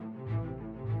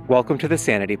Welcome to the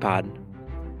Sanity Pod,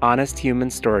 honest human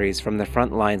stories from the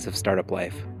front lines of startup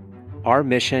life. Our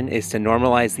mission is to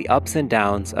normalize the ups and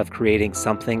downs of creating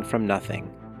something from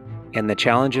nothing, and the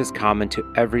challenges common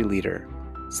to every leader,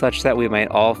 such that we might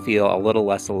all feel a little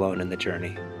less alone in the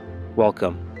journey.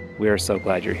 Welcome. We are so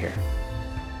glad you're here.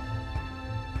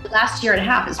 The last year and a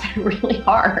half has been really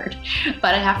hard,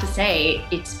 but I have to say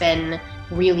it's been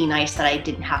really nice that I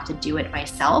didn't have to do it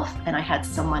myself, and I had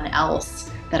someone else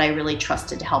that I really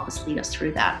trusted to help us lead us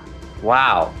through that.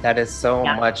 Wow, that is so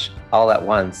much all at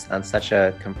once on such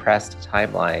a compressed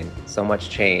timeline. So much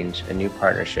change, a new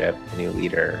partnership, a new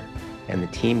leader, and the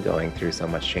team going through so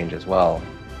much change as well.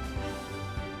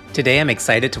 Today, I'm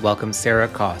excited to welcome Sarah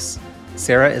Kauss.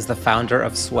 Sarah is the founder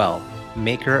of Swell,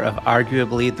 maker of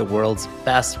arguably the world's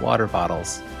best water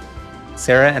bottles.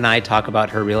 Sarah and I talk about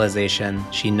her realization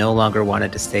she no longer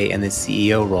wanted to stay in the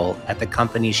CEO role at the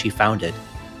company she founded,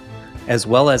 as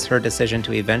well as her decision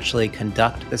to eventually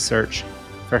conduct the search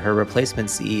for her replacement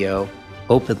CEO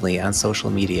openly on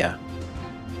social media.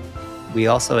 We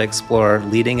also explore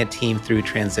leading a team through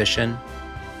transition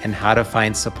and how to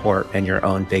find support in your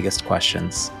own biggest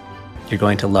questions. You're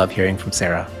going to love hearing from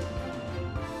Sarah.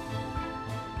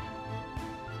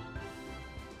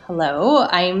 Hello,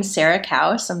 I'm Sarah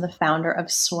Kauss. I'm the founder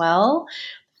of Swell,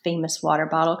 famous water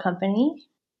bottle company.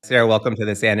 Sarah, welcome to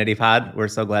the Sanity Pod. We're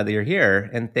so glad that you're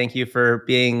here. And thank you for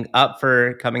being up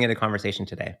for coming into conversation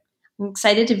today. I'm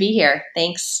excited to be here.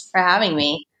 Thanks for having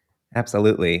me.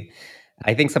 Absolutely.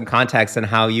 I think some context on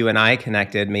how you and I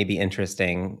connected may be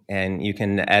interesting, and you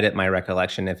can edit my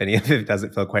recollection if any of it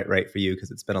doesn't feel quite right for you because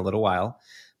it's been a little while.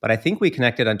 But I think we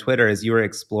connected on Twitter as you were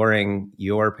exploring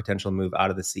your potential move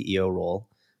out of the CEO role.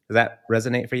 Does that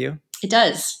resonate for you? It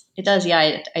does. It does.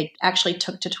 Yeah. I actually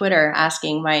took to Twitter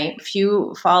asking my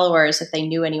few followers if they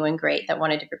knew anyone great that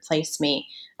wanted to replace me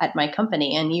at my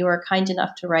company. And you were kind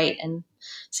enough to write and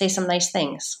say some nice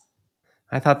things.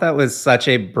 I thought that was such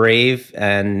a brave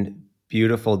and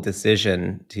beautiful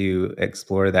decision to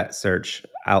explore that search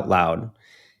out loud.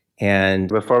 And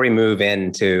before we move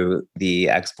into the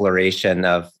exploration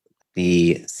of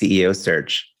the CEO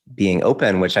search being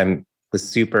open, which was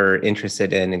super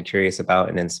interested in and curious about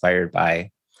and inspired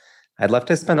by, I'd love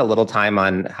to spend a little time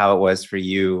on how it was for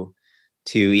you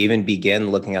to even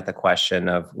begin looking at the question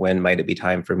of when might it be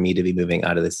time for me to be moving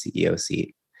out of the CEO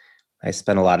seat. I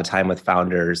spent a lot of time with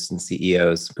founders and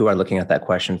CEOs who are looking at that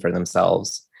question for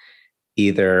themselves,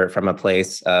 either from a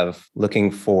place of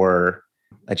looking for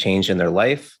a change in their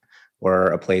life or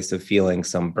a place of feeling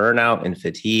some burnout and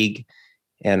fatigue.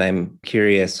 And I'm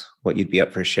curious what you'd be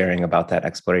up for sharing about that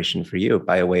exploration for you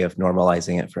by a way of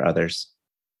normalizing it for others.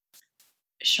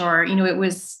 Sure.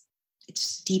 It's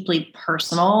a deeply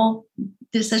personal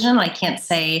decision. I can't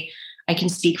say I can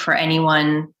speak for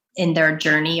anyone in their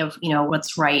journey of,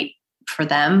 what's right for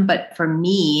them. But for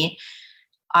me,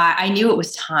 I knew it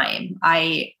was time.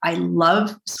 I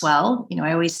love Swell.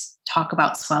 I always talk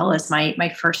about Swell as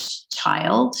my first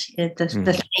child.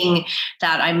 The thing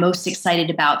that I'm most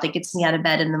excited about, that gets me out of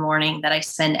bed in the morning, that I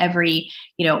spend every,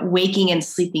 waking and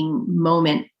sleeping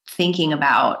moment thinking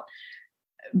about.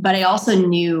 But I also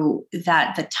knew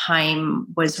that the time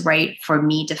was right for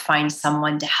me to find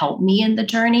someone to help me in the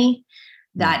journey.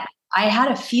 That I had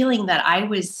a feeling that I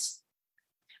was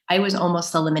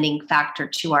almost a limiting factor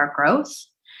to our growth.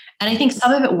 And I think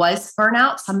some of it was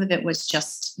burnout. Some of it was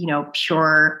just,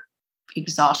 pure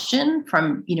exhaustion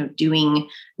from, doing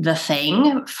the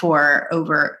thing for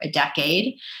over a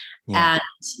decade and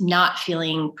not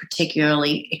feeling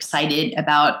particularly excited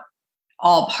about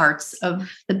all parts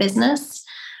of the business.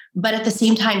 But at the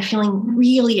same time, feeling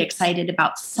really excited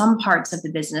about some parts of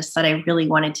the business that I really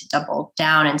wanted to double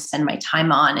down and spend my time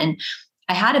on. And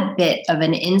I had a bit of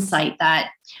an insight that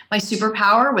my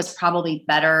superpower was probably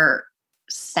better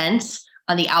spent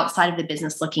on the outside of the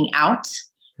business looking out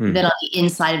than on the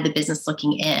inside of the business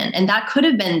looking in. And that could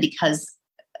have been because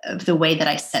of the way that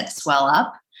I set Swell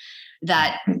up.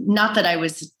 That, not that I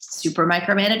was super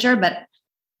micromanager, but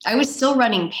I was still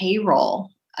running payroll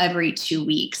every 2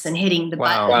 weeks and hitting the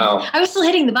button. Wow. I was still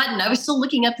hitting the button. I was still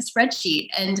looking at the spreadsheet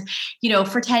and,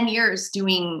 for 10 years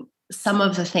doing some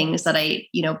of the things that I,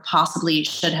 possibly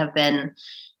should have been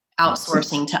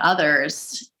outsourcing to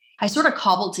others. I sort of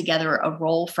cobbled together a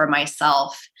role for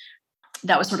myself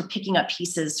that was sort of picking up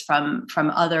pieces from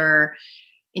other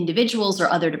individuals or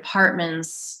other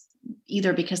departments,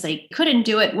 either because they couldn't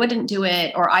do it, wouldn't do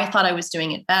it, or I thought I was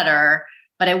doing it better.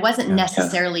 But I wasn't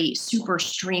necessarily super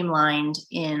streamlined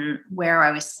in where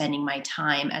I was spending my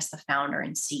time as the founder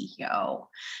and CEO.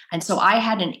 And so I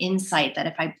had an insight that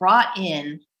if I brought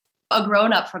in a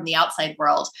grown up from the outside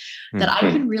world, that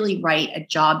I could really write a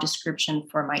job description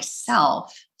for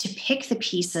myself to pick the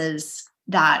pieces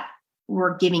that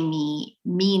were giving me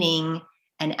meaning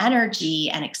and energy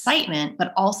and excitement,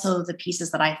 but also the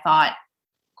pieces that I thought,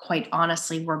 quite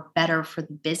honestly, were better for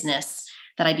the business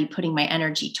that I'd be putting my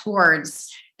energy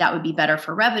towards. That would be better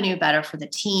for revenue, better for the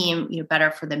team,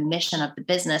 better for the mission of the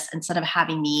business, instead of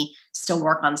having me still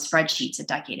work on spreadsheets a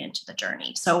decade into the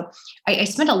journey. So I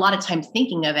spent a lot of time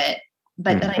thinking of it,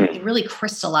 but then I really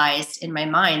crystallized in my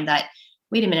mind that,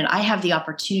 wait a minute, I have the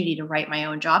opportunity to write my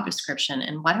own job description.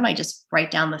 And why don't I just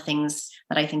write down the things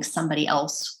that I think somebody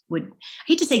else would, I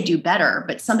hate to say do better,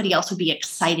 but somebody else would be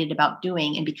excited about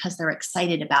doing. And because they're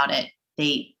excited about it,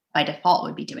 they by default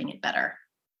would be doing it better.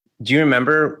 Do you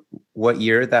remember what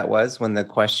year that was when the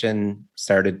question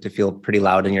started to feel pretty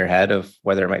loud in your head of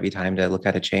whether it might be time to look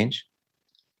at a change?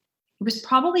 It was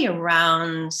probably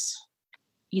around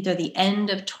either the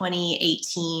end of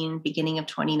 2018, beginning of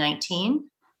 2019.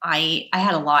 I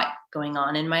had a lot going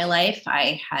on in my life.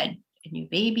 I had a new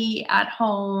baby at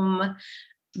home.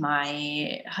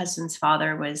 My husband's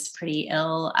father was pretty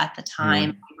ill at the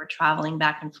time. We were traveling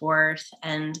back and forth,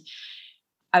 and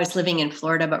I was living in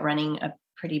Florida, but running a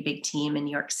pretty big team in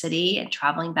New York City and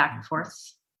traveling back and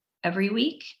forth every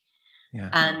week. Yeah.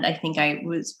 And I think I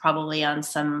was probably on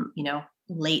some,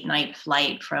 late night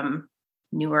flight from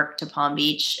Newark to Palm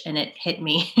Beach, and it hit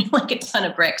me like a ton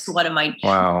of bricks. What am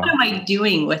I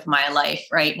doing with my life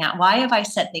right now? Why have I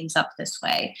set things up this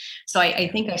way? So I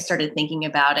think I started thinking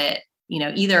about it,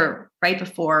 either right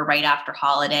before or right after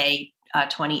holiday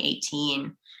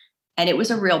 2018. And it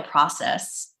was a real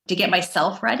process to get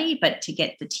myself ready, but to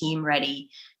get the team ready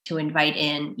to invite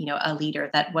in, a leader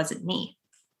that wasn't me.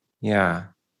 Yeah.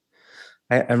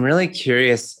 I'm really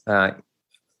curious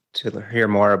to hear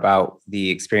more about the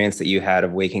experience that you had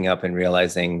of waking up and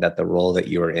realizing that the role that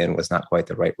you were in was not quite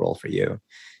the right role for you.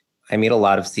 I meet a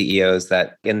lot of CEOs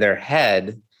that in their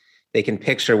head, they can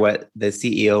picture what the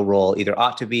CEO role either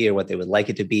ought to be or what they would like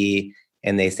it to be.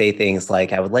 And they say things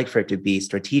like, I would like for it to be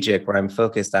strategic, where I'm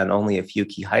focused on only a few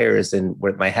key hires and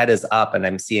where my head is up and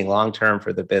I'm seeing long-term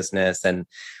for the business. And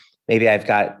maybe I've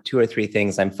got 2 or 3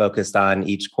 things I'm focused on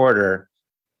each quarter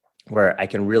where I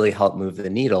can really help move the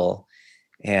needle.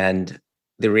 And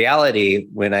the reality,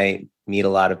 when I meet a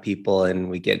lot of people and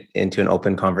we get into an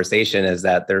open conversation, is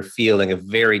that they're feeling a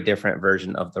very different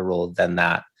version of the role than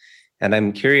that. And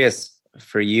I'm curious,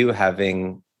 for you,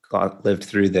 having lived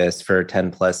through this for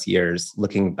 10 plus years,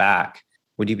 looking back,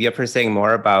 would you be up for saying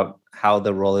more about how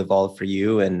the role evolved for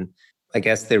you and I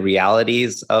guess the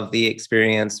realities of the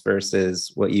experience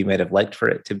versus what you might have liked for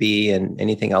it to be, and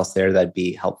anything else there that'd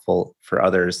be helpful for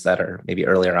others that are maybe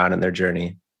earlier on in their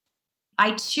journey?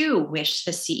 I too wish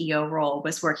the CEO role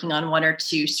was working on 1 or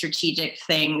 2 strategic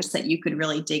things that you could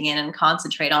really dig in and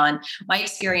concentrate on. My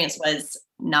experience was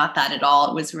not that at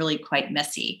all. It was really quite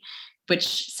messy,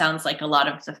 which sounds like a lot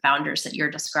of the founders that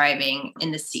you're describing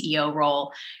in the CEO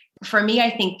role. For me, I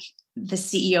think the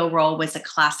CEO role was a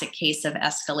classic case of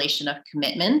escalation of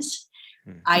commitment.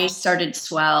 I started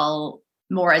Swell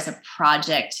more as a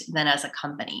project than as a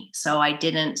company. So I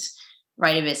didn't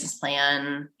write a business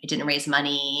plan. I didn't raise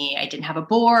money. I didn't have a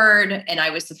board. And I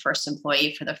was the first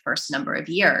employee for the first number of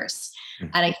years.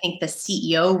 And I think the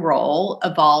CEO role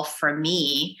evolved for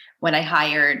me when I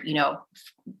hired, the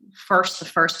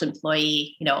first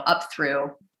employee, up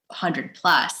through 100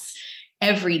 plus.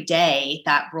 Every day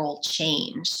that role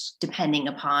changed depending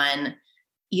upon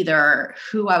either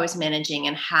who I was managing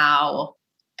and how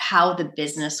the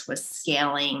business was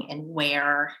scaling and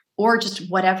where, or just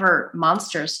whatever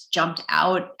monsters jumped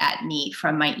out at me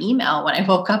from my email when I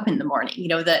woke up in the morning.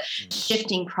 The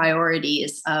shifting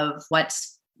priorities of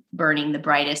what's burning the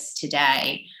brightest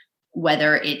today,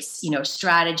 whether it's,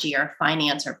 strategy or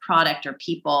finance or product or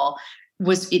people,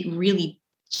 it really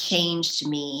changed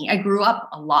me. I grew up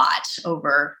a lot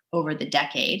over the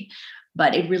decade,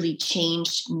 but it really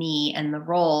changed me and the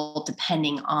role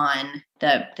depending on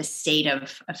the state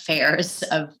of affairs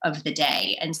of the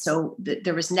day. And so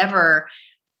there was never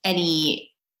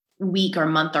any week or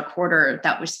month or quarter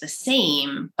that was the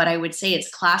same, but I would say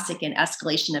it's classic in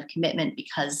escalation of commitment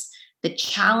because the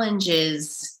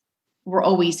challenges were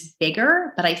always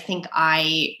bigger, but I think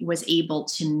I was able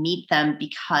to meet them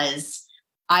because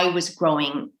I was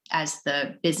growing as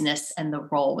the business and the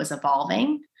role was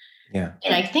evolving. Yeah.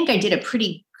 And I think I did a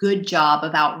pretty good job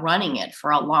of outrunning it for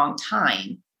a long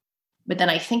time. But then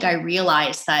I think I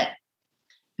realized that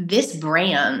this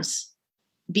brand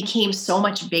became so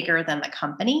much bigger than the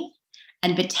company.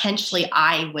 And potentially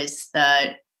I was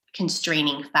the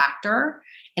constraining factor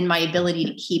in my ability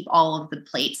to keep all of the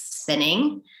plates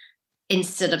spinning.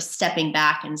 instead of stepping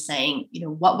back and saying,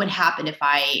 what would happen if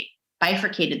I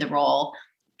bifurcated the role,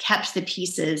 kept the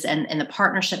pieces and the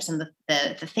partnerships and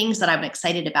the things that I'm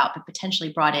excited about, but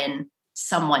potentially brought in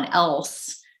someone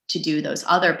else to do those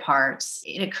other parts.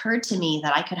 It occurred to me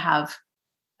that I could have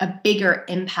a bigger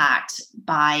impact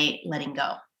by letting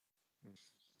go.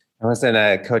 I was in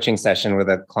a coaching session with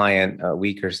a client a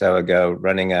week or so ago,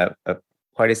 running a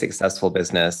quite a successful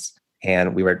business.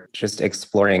 And we were just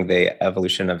exploring the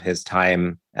evolution of his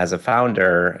time as a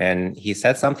founder. And he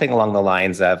said something along the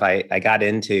lines of, I got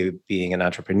into being an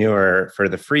entrepreneur for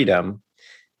the freedom,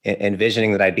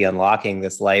 envisioning that I'd be unlocking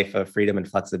this life of freedom and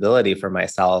flexibility for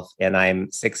myself. And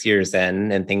I'm 6 years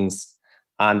in, and things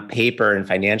on paper and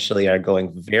financially are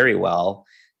going very well.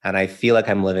 And I feel like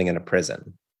I'm living in a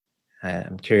prison.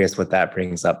 I'm curious what that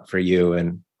brings up for you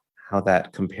and how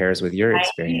that compares with your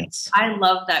experience. I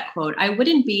love that quote. I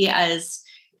wouldn't be as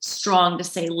strong to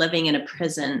say living in a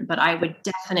prison, but I would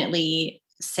definitely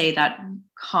say that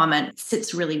comment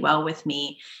sits really well with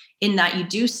me, in that you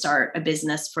do start a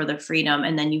business for the freedom,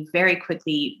 and then you very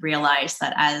quickly realize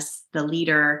that as the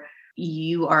leader,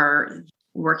 you are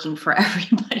working for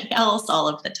everybody else all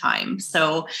of the time.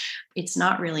 So it's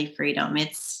not really freedom.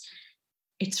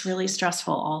 It's really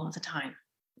stressful all of the time.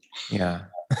 Yeah.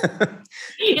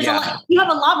 You have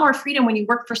a lot more freedom when you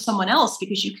work for someone else,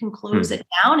 because you can close it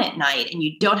down at night and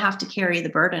you don't have to carry the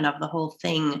burden of the whole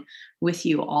thing with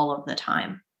you all of the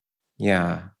time.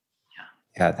 Yeah,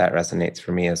 that resonates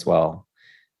for me as well.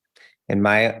 In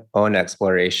my own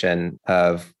exploration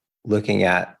of looking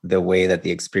at the way that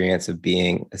the experience of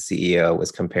being a CEO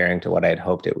was comparing to what I had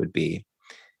hoped it would be,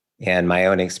 and my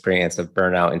own experience of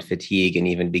burnout and fatigue, and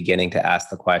even beginning to ask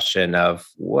the question of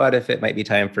what if it might be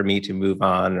time for me to move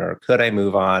on, or could I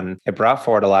move on? It brought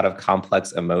forward a lot of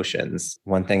complex emotions.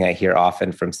 One thing I hear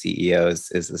often from CEOs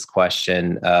is this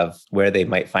question of where they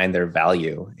might find their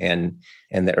value. And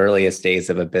in the earliest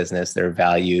days of a business, their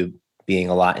value being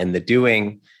a lot in the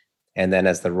doing. And then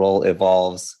as the role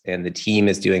evolves and the team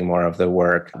is doing more of the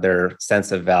work, their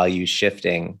sense of value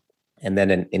shifting. And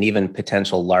then an even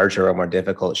potential larger or more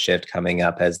difficult shift coming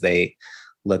up as they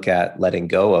look at letting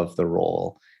go of the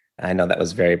role. I know that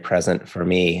was very present for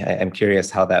me. I'm curious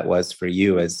how that was for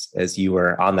you as you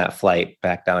were on that flight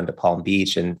back down to Palm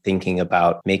Beach and thinking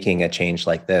about making a change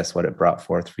like this, what it brought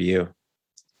forth for you.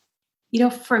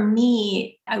 For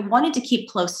me, I wanted to keep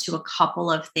close to a couple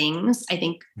of things. I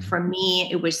think for me,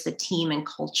 it was the team and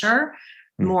culture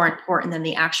more important than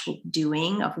the actual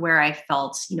doing of where I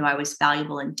felt, I was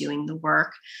valuable in doing the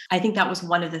work. I think that was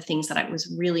one of the things that it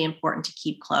was really important to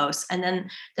keep close. And then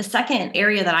the second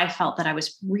area that I felt that I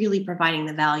was really providing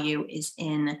the value is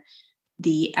in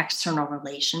the external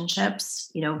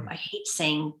relationships. I hate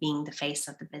saying being the face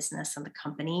of the business and the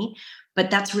company,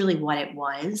 but that's really what it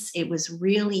was. It was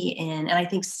really in, and I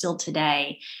think still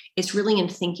today, it's really in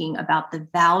thinking about the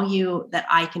value that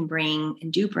I can bring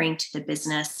and do bring to the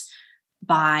business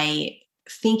by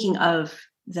thinking of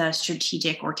the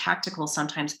strategic or tactical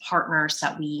sometimes partners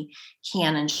that we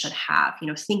can and should have,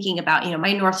 thinking about,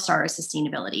 my North Star is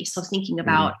sustainability. So thinking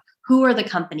about who are the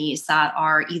companies that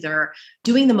are either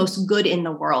doing the most good in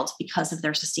the world because of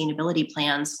their sustainability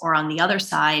plans, or on the other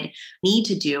side, need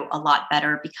to do a lot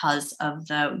better because of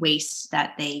the waste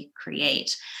that they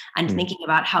create. And thinking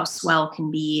about how Swell can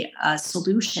be a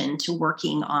solution to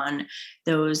working on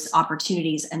those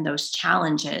opportunities and those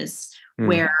challenges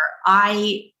where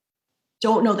I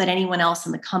don't know that anyone else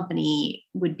in the company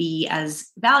would be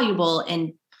as valuable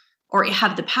or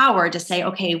have the power to say,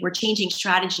 okay, we're changing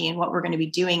strategy and what we're going to be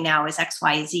doing now is X,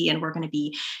 Y, Z, and we're going to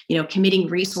be, committing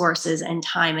resources and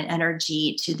time and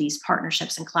energy to these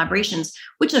partnerships and collaborations,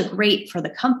 which are great for the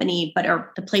company, but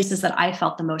are the places that I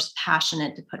felt the most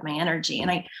passionate to put my energy. And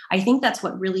I think that's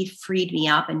what really freed me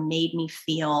up and made me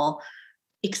feel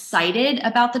excited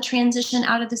about the transition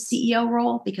out of the CEO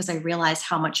role, because I realized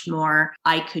how much more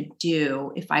I could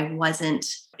do if I wasn't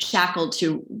shackled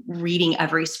to reading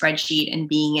every spreadsheet and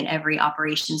being in every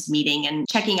operations meeting and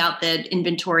checking out the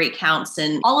inventory counts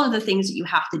and all of the things that you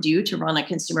have to do to run a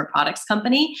consumer products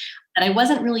company. And I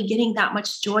wasn't really getting that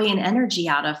much joy and energy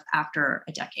out of after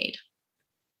a decade.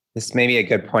 This may be a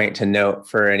good point to note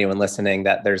for anyone listening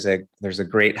that there's a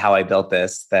great How I Built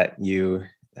This that you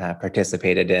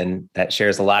participated in that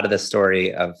shares a lot of the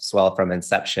story of Swell from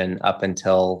inception up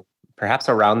until perhaps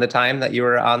around the time that you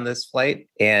were on this flight,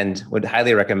 and would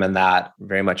highly recommend that.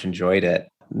 Very much enjoyed it.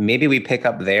 Maybe we pick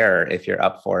up there if you're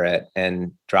up for it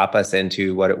and drop us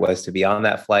into what it was to be on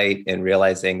that flight and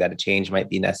realizing that a change might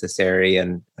be necessary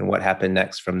and what happened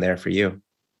next from there for you.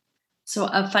 So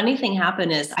a funny thing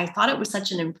happened is I thought it was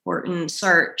such an important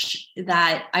search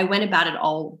that I went about it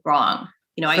all wrong.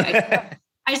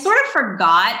 I sort of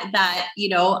forgot that,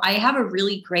 I have a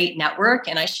really great network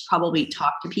and I should probably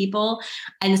talk to people.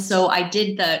 And so I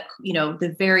did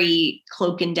the very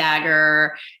cloak and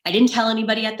dagger. I didn't tell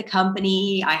anybody at the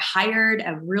company. I hired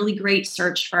a really great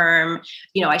search firm.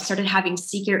 I started having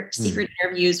secret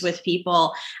interviews with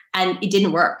people and it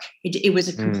didn't work. It was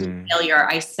a complete failure.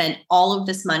 I spent all of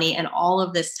this money and all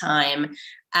of this time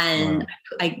and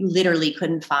I literally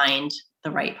couldn't find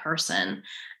the right person.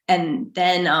 And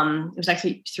then it was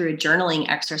actually through a journaling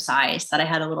exercise that I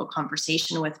had a little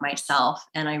conversation with myself.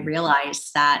 And I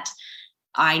realized that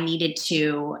I needed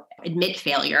to admit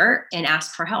failure and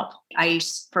ask for help. I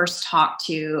first talked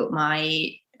to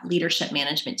my leadership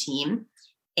management team,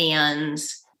 and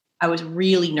I was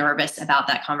really nervous about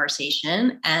that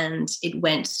conversation. And it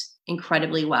went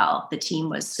incredibly well. The team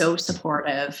was so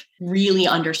supportive, really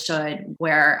understood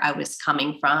where I was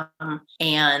coming from,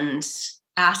 and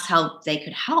asked how they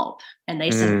could help. And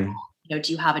they said,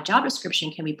 do you have a job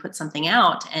description? Can we put something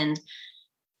out? And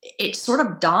it sort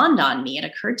of dawned on me. It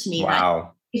occurred to me that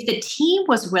if the team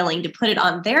was willing to put it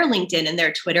on their LinkedIn and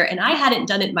their Twitter, and I hadn't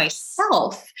done it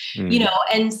myself, and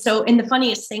the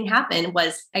funniest thing happened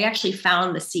was I actually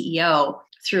found the CEO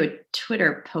through a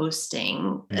Twitter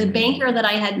posting. A banker that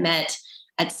I had met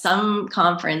at some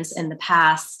conference in the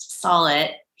past saw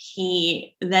it.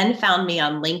 He then found me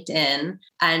on LinkedIn,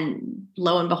 and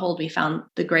lo and behold, we found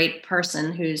the great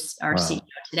person who's our CEO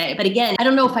today. But again, I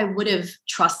don't know if I would have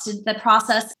trusted the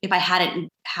process if I hadn't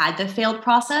had the failed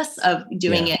process of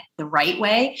doing it the right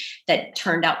way that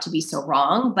turned out to be so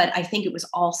wrong. But I think it was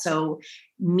also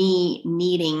me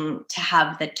needing to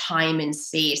have the time and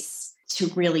space to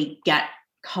really get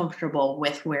comfortable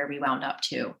with where we wound up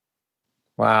to.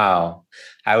 Wow.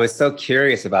 I was so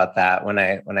curious about that when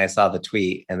I saw the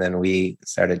tweet and then we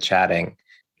started chatting.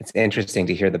 It's interesting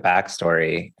to hear the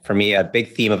backstory. For me, a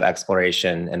big theme of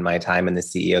exploration in my time in the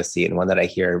CEO seat, and one that I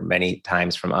hear many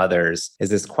times from others, is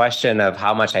this question of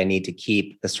how much I need to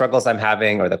keep the struggles I'm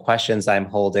having or the questions I'm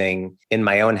holding in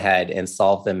my own head and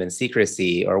solve them in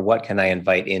secrecy, or what can I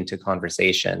invite into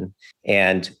conversation?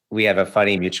 And we have a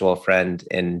funny mutual friend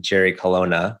in Jerry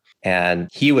Colonna, and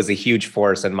he was a huge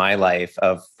force in my life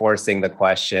of forcing the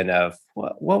question of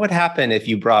what would happen if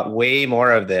you brought way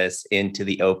more of this into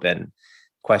the open?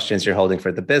 Questions you're holding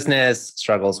for the business,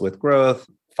 struggles with growth,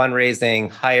 fundraising,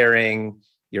 hiring,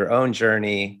 your own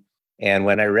journey. And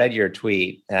when I read your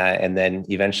tweet, and then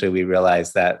eventually we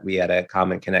realized that we had a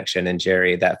common connection in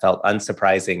Jerry, that felt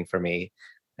unsurprising for me.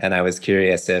 And I was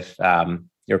curious if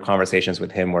your conversations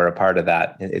with him were a part of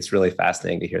that. It's really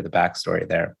fascinating to hear the backstory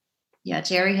there. Yeah,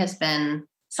 Jerry has been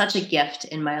such a gift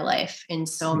in my life in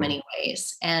so many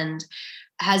ways, and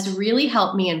has really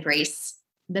helped me embrace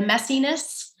the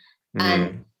messiness.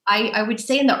 And I would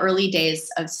say in the early days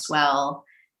of Swell,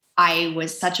 I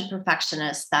was such a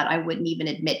perfectionist that I wouldn't even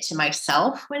admit to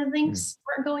myself when things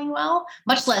weren't going well,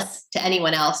 much less to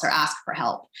anyone else or ask for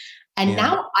help. And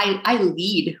now I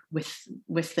lead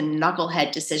with the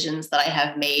knucklehead decisions that I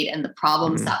have made and the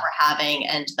problems that we're having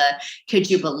and could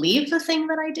you believe the thing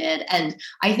that I did? And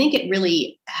I think it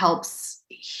really helps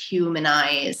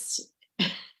humanize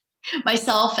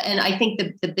myself. And I think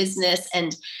the business,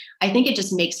 and I think it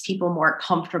just makes people more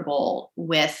comfortable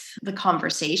with the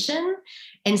conversation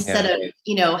instead of,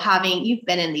 you've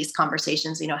been in these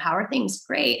conversations, how are things?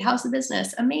 Great. How's the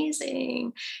business?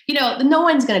 Amazing. No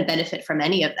one's going to benefit from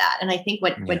any of that. And I think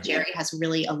what Jerry has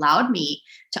really allowed me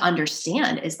to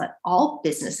understand is that all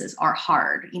businesses are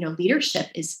hard. Leadership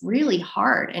is really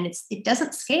hard and it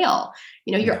doesn't scale.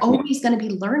 You're always going to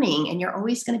be learning and you're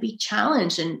always going to be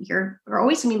challenged and you're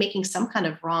always going to be making some kind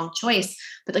of wrong choice.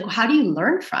 But how do you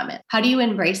learn from it? How do you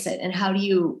embrace it? And how do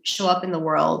you show up in the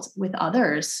world with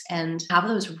others and have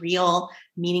those real,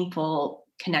 meaningful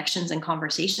connections and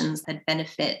conversations that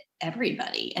benefit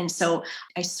everybody? And so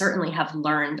I certainly have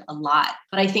learned a lot.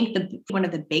 But I think one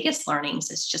of the biggest learnings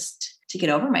is just to get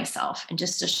over myself and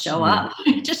just to show up,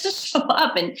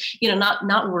 and,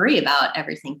 not worry about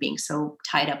everything being so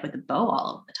tied up with a bow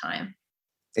all of the time.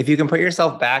 If you can put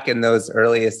yourself back in those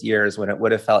earliest years when it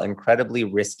would have felt incredibly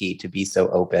risky to be so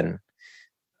open,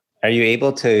 are you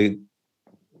able to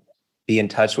be in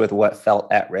touch with what felt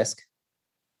at risk?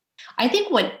 I think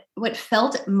what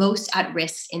felt most at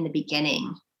risk in the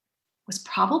beginning was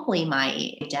probably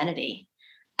my identity.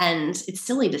 And it's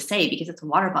silly to say because it's a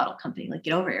water bottle company,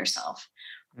 get over yourself.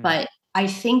 But I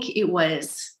think it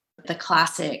was the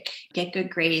classic, get good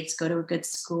grades, go to a good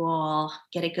school,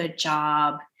 get a good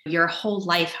job. Your whole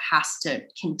life has to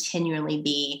continually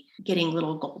be getting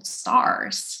little gold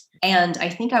stars. And I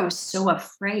think I was so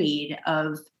afraid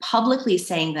of publicly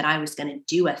saying that I was going to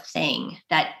do a thing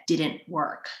that didn't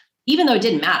work. even though it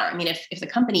didn't matter. I mean, if the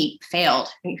company failed,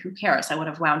 I mean, who cares? I would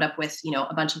have wound up with,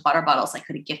 a bunch of water bottles I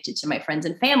could have gifted to my friends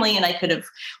and family, and I could have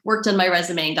worked on my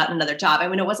resume and gotten another job. I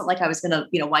mean, it wasn't like I was going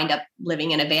to, wind up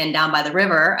living in a van down by the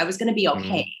river. I was going to be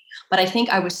okay. But I think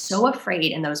I was so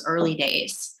afraid in those early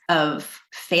days of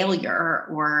failure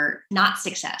or not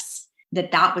success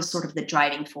that was sort of the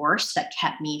driving force that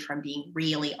kept me from being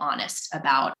really honest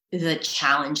about the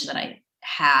challenge that I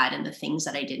had and the things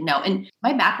that I didn't know. And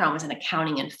my background was in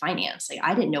accounting and finance. Like,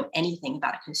 I didn't know anything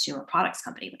about a consumer products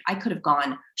company, but I could have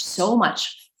gone so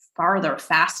much farther,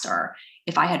 faster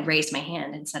if I had raised my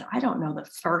hand and said, I don't know the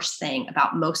first thing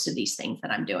about most of these things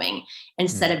that I'm doing,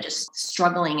 instead of just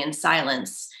struggling in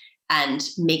silence and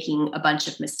making a bunch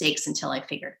of mistakes until I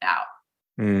figured it out.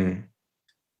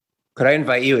 Could I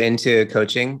invite you into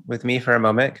coaching with me for a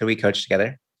moment? Could we coach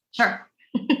together? Sure.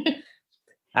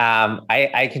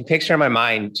 I can picture in my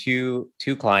mind two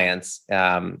clients,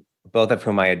 both of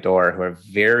whom I adore, who are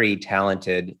very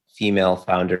talented female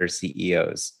founder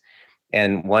CEOs.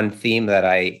 And one theme that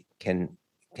I can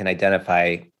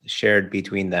identify shared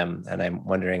between them, and I'm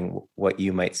wondering what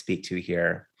you might speak to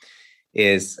here,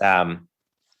 is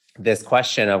this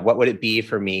question of what would it be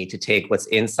for me to take what's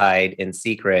inside in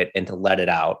secret and to let it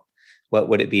out? What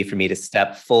would it be for me to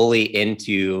step fully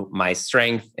into my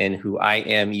strength and who I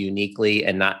am uniquely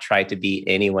and not try to be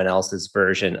anyone else's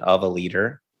version of a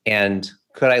leader? And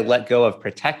could I let go of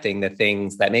protecting the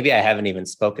things that maybe I haven't even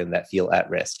spoken that feel at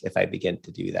risk if I begin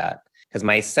to do that? Because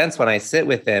my sense when I sit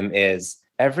with them is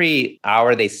every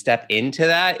hour they step into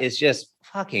that is just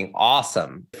fucking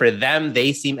awesome. For them,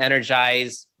 they seem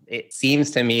energized. It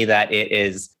seems to me that it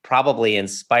is probably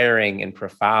inspiring and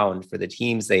profound for the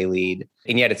teams they lead.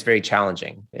 And yet it's very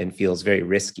challenging and feels very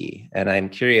risky. And I'm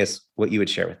curious what you would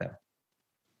share with them.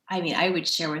 I mean, I would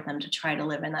share with them to try to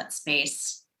live in that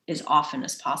space as often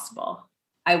as possible.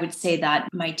 I would say that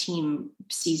my team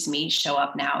sees me show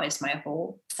up now as my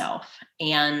whole self.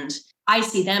 And I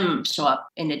see them show up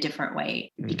in a different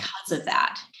way because of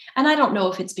that. And I don't know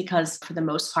if it's because, for the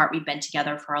most part, we've been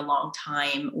together for a long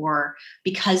time, or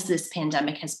because this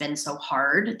pandemic has been so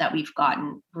hard that we've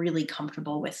gotten really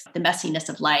comfortable with the messiness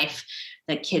of life,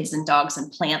 the kids and dogs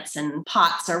and plants and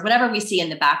pots or whatever we see in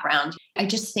the background. I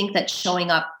just think that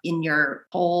showing up in your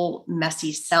whole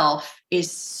messy self is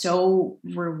so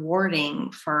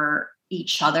rewarding for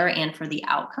each other and for the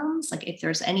outcomes. Like, if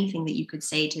there's anything that you could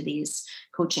say to these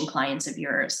coaching clients of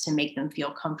yours to make them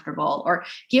feel comfortable, or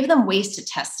give them ways to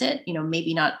test it,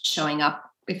 maybe not showing up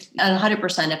if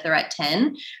 100% if they're at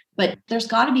 10, but there's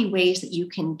got to be ways that you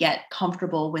can get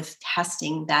comfortable with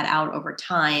testing that out over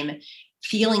time,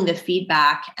 feeling the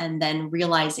feedback, and then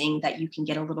realizing that you can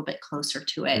get a little bit closer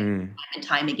to it time and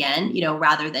time again,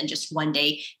 rather than just one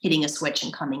day hitting a switch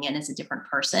and coming in as a different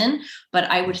person. But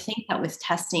I would think that with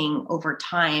testing over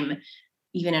time,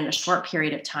 even in a short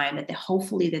period of time, that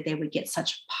hopefully that they would get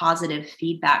such positive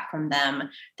feedback from them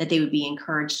that they would be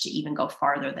encouraged to even go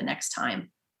farther the next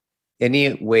time.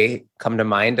 Any way come to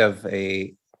mind of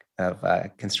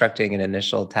constructing an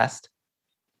initial test?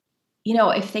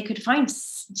 If they could find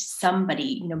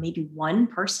somebody, maybe one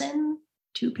person,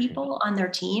 two people on their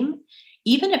team,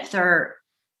 even if they're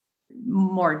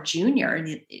more junior.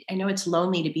 I know it's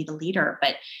lonely to be the leader,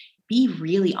 but be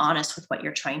really honest with what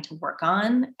you're trying to work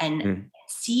on and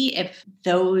see if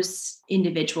those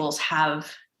individuals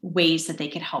have ways that they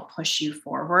could help push you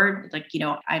forward. Like,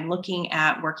 I'm looking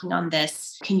at working on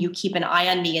this. Can you keep an eye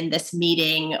on me in this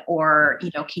meeting? Or,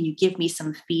 can you give me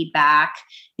some feedback?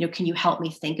 Can you help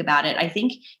me think about it? I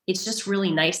think it's just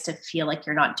really nice to feel like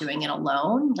you're not doing it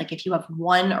alone. Like, if you have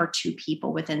one or two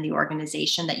people within the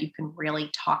organization that you can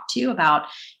really talk to about,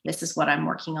 this is what I'm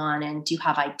working on, and do you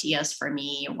have ideas for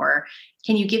me? Or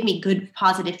can you give me good,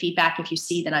 positive feedback if you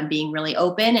see that I'm being really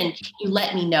open? And can you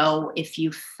let me know if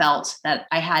you felt that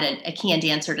I had a canned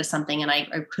answer to something and I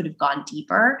could have gone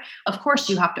deeper? Of course,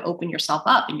 you have to open yourself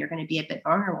up, and you're going to be a bit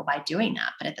vulnerable by doing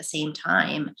that. But at the same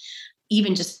time,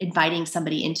 even just inviting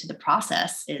somebody into the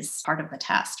process is part of the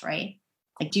test, right?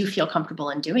 Like, do you feel comfortable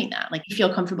in doing that? Like, you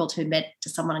feel comfortable to admit to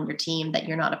someone on your team that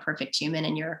you're not a perfect human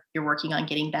and you're working on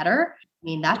getting better? I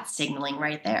mean, that's signaling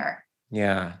right there.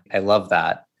 Yeah, I love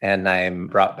that. And I'm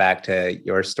brought back to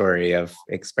your story of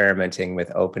experimenting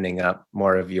with opening up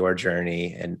more of your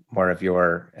journey and more of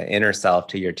your inner self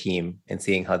to your team and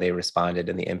seeing how they responded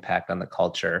and the impact on the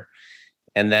culture.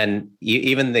 And then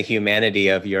even the humanity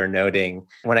of your noting,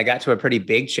 when I got to a pretty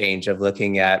big change of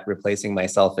looking at replacing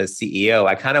myself as CEO,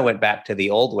 I kind of went back to the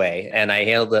old way and I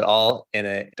handled it all in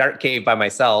a dark cave by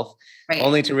myself. Right.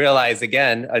 Only to realize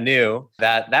again, anew,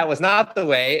 that that was not the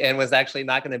way and was actually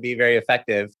not going to be very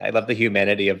effective. I love the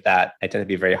humanity of that. I tend to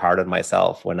be very hard on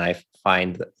myself when I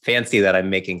find fancy that I'm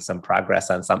making some progress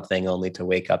on something, only to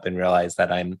wake up and realize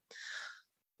that I'm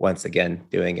once again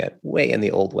doing it way in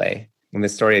the old way. And the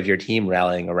story of your team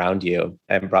rallying around you,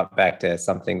 I'm brought back to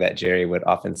something that Jerry would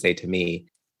often say to me,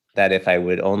 that if I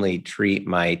would only treat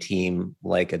my team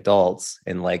like adults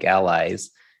and like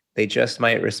allies, they just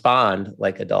might respond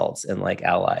like adults and like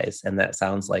allies. And that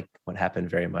sounds like what happened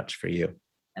very much for you.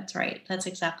 That's right. That's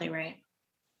exactly right.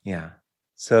 Yeah.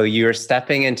 So you're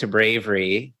stepping into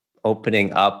bravery,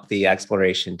 opening up the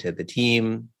exploration to the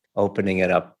team, opening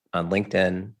it up on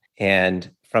LinkedIn.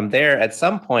 And from there, at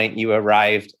some point, you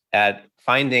arrived at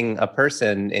finding a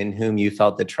person in whom you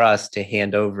felt the trust to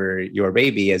hand over your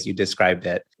baby, as you described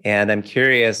it. And I'm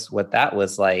curious what that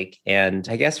was like. And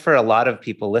I guess for a lot of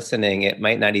people listening, it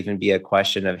might not even be a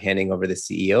question of handing over the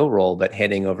CEO role, but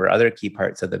handing over other key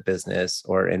parts of the business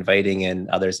or inviting in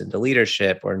others into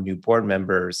leadership or new board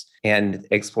members and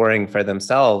exploring for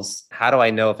themselves, how do I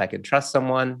know if I can trust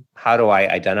someone? How do I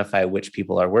identify which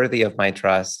people are worthy of my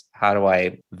trust? How do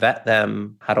I vet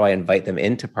them? How do I invite them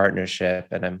into partnership?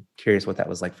 And I'm curious what that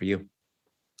was like for you.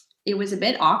 It was a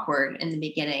bit awkward in the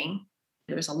beginning.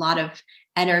 There was a lot of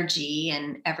energy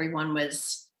and everyone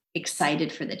was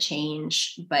excited for the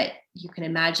change. But you can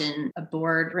imagine a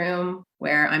boardroom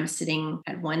where I'm sitting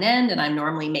at one end and I'm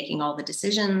normally making all the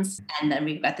decisions. And then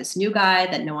we've got this new guy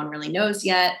that no one really knows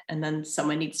yet. And then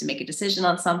someone needs to make a decision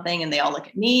on something and they all look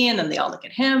at me and then they all look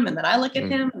at him and then I look at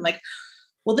him. I'm like,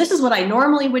 well, this is what I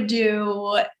normally would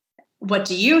do. What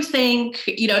do you think?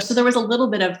 So there was a little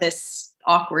bit of this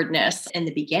awkwardness in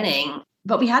the beginning,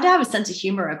 but we had to have a sense of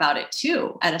humor about it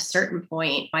too. At a certain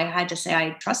point, I had to say,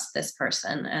 I trust this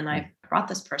person and I brought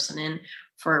this person in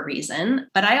for a reason.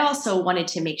 But I also wanted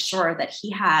to make sure that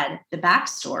he had the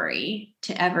backstory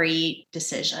to every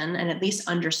decision and at least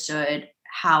understood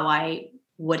how I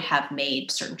would have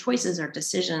made certain choices or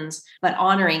decisions, but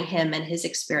honoring him and his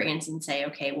experience and say,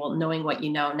 okay, well, knowing what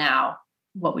you know now,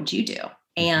 what would you do?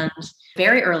 And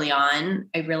very early on,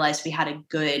 I realized we had a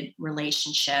good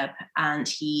relationship and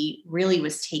he really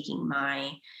was taking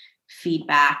my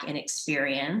feedback and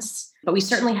experience. But we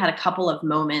certainly had a couple of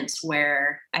moments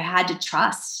where I had to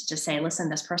trust to say, listen,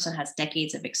 this person has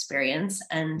decades of experience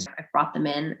and I've brought them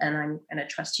in and I'm going to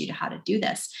trust you to how to do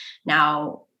this.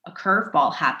 Now, a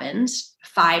curveball happened.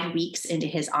 5 weeks into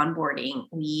his onboarding,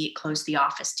 we closed the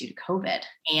office due to COVID.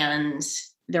 And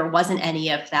there wasn't any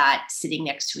of that sitting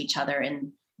next to each other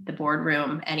in the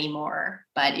boardroom anymore,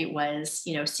 but it was,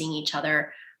 seeing each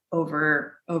other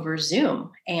over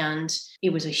Zoom. And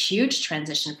it was a huge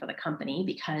transition for the company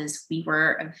because we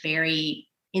were a very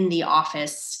in the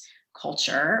office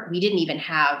culture. We didn't even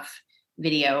have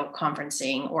video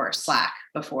conferencing or Slack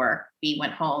before we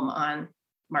went home on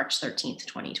March 13th,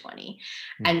 2020.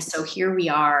 And so here we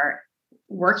are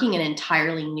working an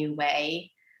entirely new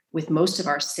way with most of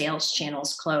our sales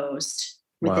channels closed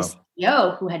with the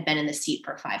CEO who had been in the seat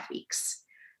for 5 weeks.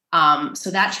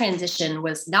 So that transition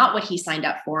was not what he signed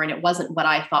up for, and it wasn't what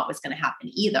I thought was going to happen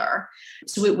either.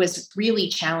 So it was really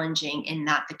challenging in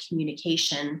that the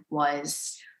communication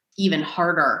was even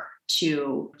harder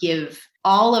to give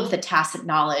all of the tacit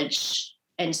knowledge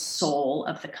and soul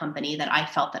of the company that I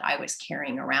felt that I was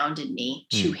carrying around in me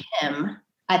to him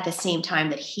at the same time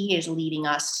that he is leading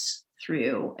us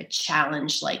through a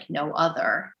challenge like no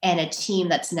other and a team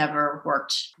that's never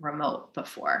worked remote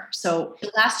before. So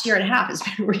the last year and a half has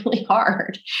been really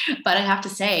hard, but I have to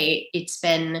say it's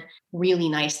been really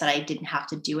nice that I didn't have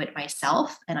to do it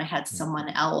myself and I had someone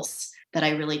else that I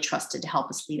really trusted to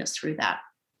help us lead us through that.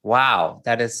 Wow,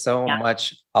 that is so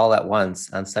much all at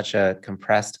once on such a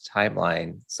compressed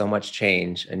timeline, so much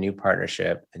change, a new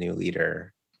partnership, a new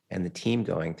leader, and the team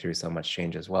going through so much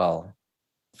change as well.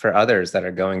 For others that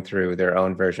are going through their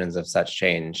own versions of such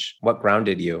change, what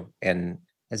grounded you? And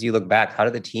as you look back, how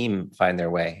did the team find their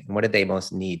way? And what did they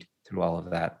most need through all of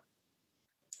that?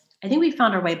 I think we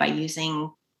found our way by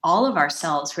using all of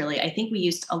ourselves, really. I think we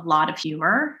used a lot of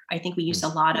humor. I think we used a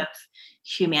lot of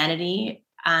humanity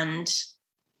and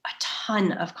a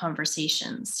ton of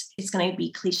conversations. It's going to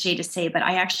be cliche to say, but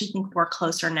I actually think we're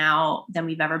closer now than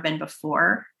we've ever been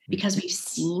before because we've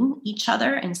seen each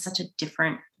other in such a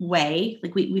different way.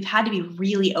 Like we've had to be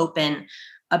really open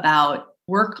about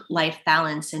work-life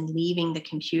balance and leaving the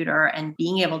computer and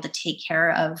being able to take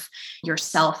care of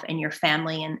yourself and your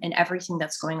family and everything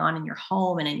that's going on in your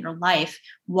home and in your life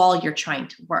while you're trying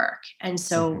to work. And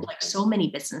so like so many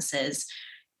businesses,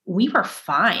 we were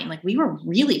fine. Like we were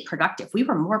really productive. We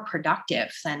were more productive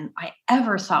than I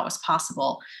ever thought was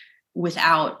possible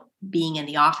without being in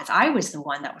the office. I was the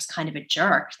one that was kind of a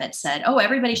jerk that said, oh,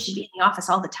 everybody should be in the office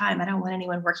all the time. I don't want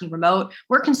anyone working remote.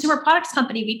 We're a consumer products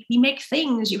company. We make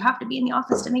things. You have to be in the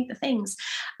office to make the things.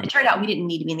 It turned out we didn't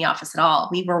need to be in the office at all.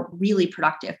 We were really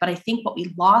productive. But I think what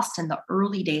we lost in the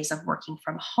early days of working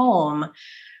from home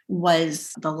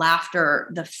was the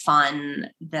laughter, the fun,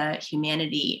 the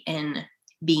humanity in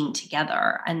being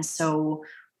together. And so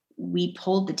we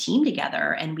pulled the team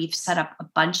together and we've set up a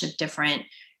bunch of different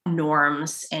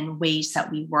norms and ways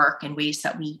that we work and ways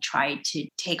that we try to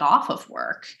take off of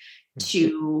work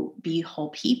to be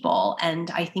whole people. And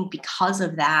I think because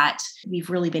of that, we've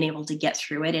really been able to get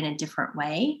through it in a different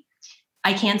way.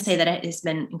 I can say that it has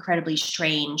been incredibly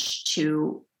strange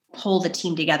to pull the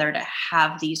team together to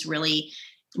have these really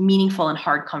meaningful and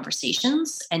hard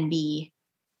conversations and be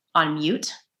on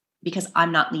mute because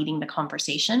I'm not leading the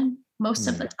conversation most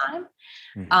of the time.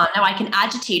 Now I can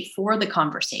agitate for the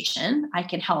conversation. I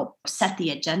can help set the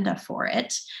agenda for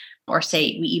it or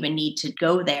say we even need to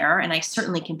go there. And I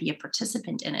certainly can be a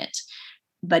participant in it.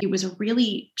 But it was a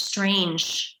really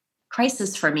strange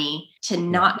crisis for me to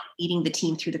not be leading the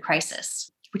team through the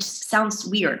crisis, which sounds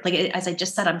weird. Like, as I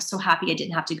just said, I'm so happy I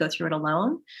didn't have to go through it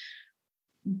alone.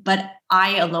 But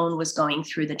I alone was going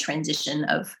through the transition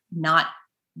of not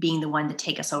being the one to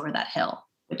take us over that hill,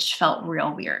 which felt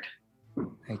real weird.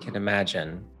 I can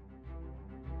imagine.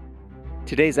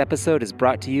 Today's episode is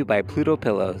brought to you by Pluto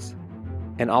Pillows.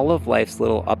 In all of life's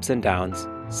little ups and downs,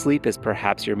 sleep is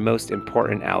perhaps your most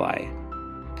important ally.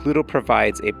 Pluto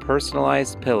provides a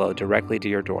personalized pillow directly to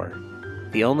your door.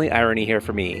 The only irony here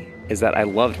for me is that I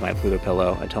loved my Pluto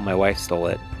pillow until my wife stole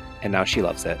it, and now she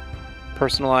loves it.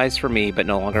 Personalized for me, but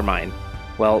no longer mine.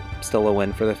 Well, still a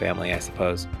win for the family, I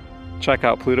suppose. Check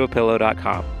out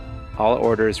plutopillow.com. All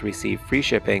orders receive free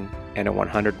shipping and a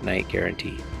 100-night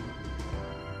guarantee.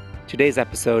 Today's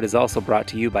episode is also brought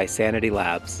to you by Sanity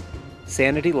Labs.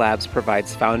 Sanity Labs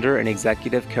provides founder and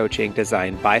executive coaching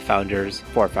designed by founders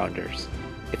for founders.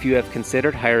 If you have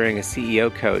considered hiring a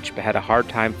CEO coach but had a hard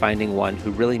time finding one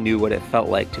who really knew what it felt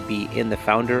like to be in the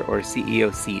founder or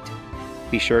CEO seat,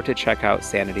 be sure to check out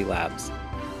Sanity Labs.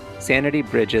 Sanity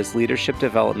bridges leadership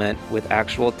development with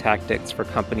actual tactics for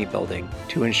company building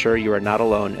to ensure you are not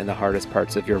alone in the hardest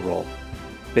parts of your role.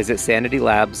 Visit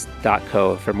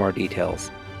sanitylabs.co for more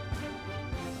details.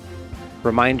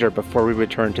 Reminder before we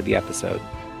return to the episode.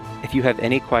 If you have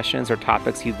any questions or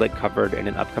topics you'd like covered in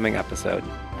an upcoming episode,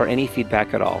 or any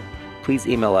feedback at all, please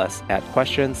email us at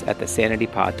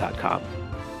questions@thesanitypod.com.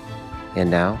 And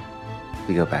now,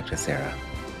 we go back to Sarah.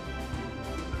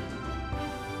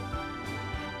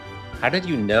 How did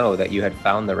you know that you had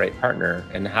found the right partner?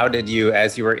 And how did you,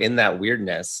 as you were in that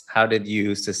weirdness, how did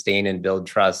you sustain and build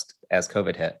trust as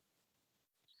COVID hit?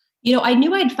 You know, I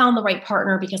knew I'd found the right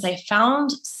partner because I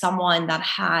found someone that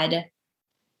had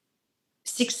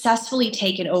successfully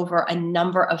taken over a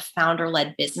number of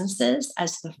founder-led businesses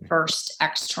as the first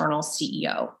external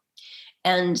CEO.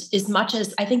 And as much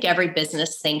as I think every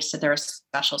business thinks that they're a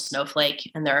special snowflake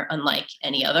and they're unlike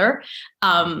any other,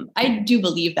 I do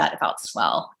believe that about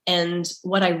Swell. And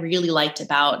what I really liked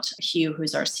about Hugh,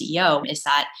 who's our CEO, is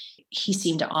that he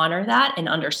seemed to honor that and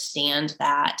understand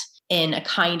that in a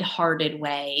kind-hearted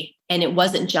way. And it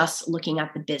wasn't just looking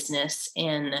at the business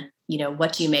in, you know,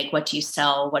 what do you make? What do you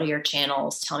sell? What are your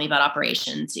channels? Tell me about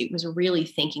operations. It was really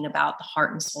thinking about the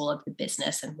heart and soul of the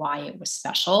business and why it was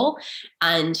special.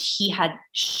 And he had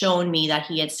shown me that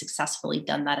he had successfully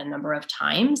done that a number of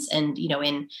times. And, you know,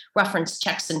 in reference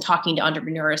checks and talking to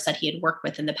entrepreneurs that he had worked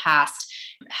with in the past,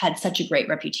 had such a great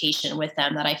reputation with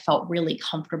them that I felt really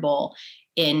comfortable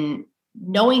in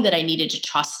knowing that I needed to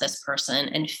trust this person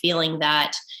and feeling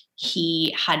that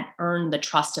he had earned the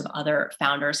trust of other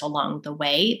founders along the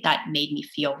way. That made me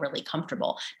feel really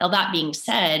comfortable. Now, that being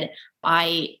said,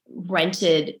 I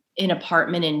rented an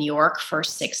apartment in New York for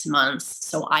 6 months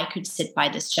so I could sit by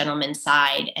this gentleman's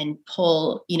side and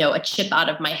pull, you know, a chip out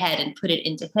of my head and put it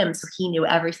into him so he knew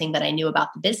everything that I knew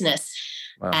about the business.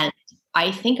 Wow. And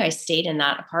I think I stayed in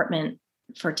that apartment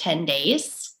for 10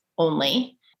 days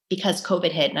only, because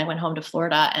COVID hit and I went home to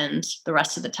Florida, and the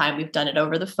rest of the time we've done it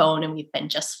over the phone and we've been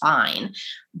just fine.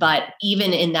 But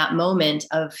even in that moment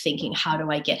of thinking, how do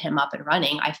I get him up and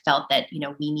running? I felt that, you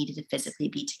know, we needed to physically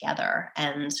be together,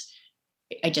 and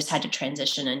I just had to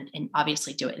transition and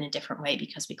obviously do it in a different way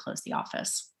because we closed the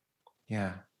office.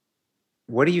 Yeah.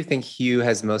 What do you think Hugh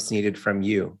has most needed from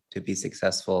you to be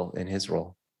successful in his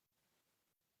role?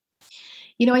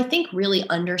 I think really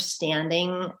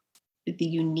understanding the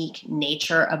unique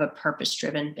nature of a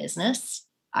purpose-driven business,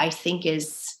 I think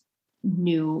is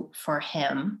new for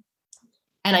him.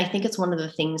 And I think it's one of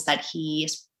the things that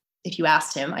if you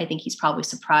asked him, I think he's probably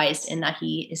surprised in that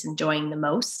he is enjoying the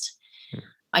most.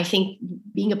 I think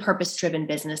being a purpose-driven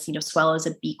business, Swell is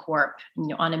a B Corp,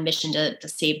 on a mission to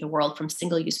save the world from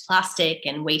single-use plastic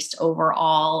and waste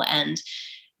overall. And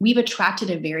we've attracted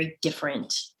a very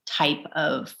different type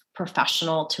of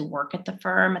professional to work at the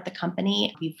firm, at the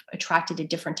company. We've attracted a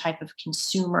different type of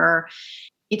consumer.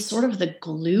 It's sort of the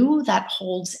glue that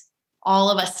holds all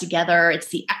of us together. It's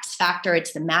the X factor,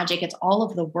 it's the magic, it's all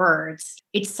of the words.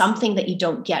 It's something that you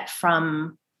don't get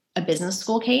from a business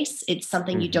school case. It's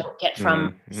something you don't get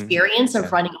from experience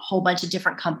of running a whole bunch of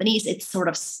different companies. It's sort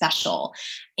of special.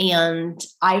 And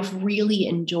I've really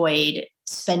enjoyed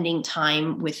spending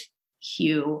time with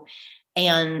Hugh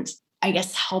and I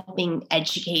guess helping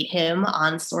educate him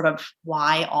on sort of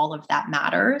why all of that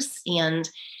matters. And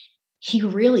he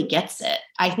really gets it.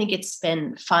 I think it's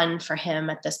been fun for him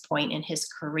at this point in his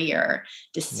career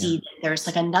to see that there's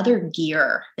like another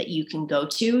gear that you can go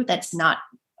to that's not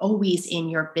always in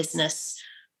your business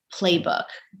playbook,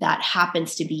 that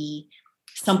happens to be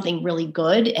something really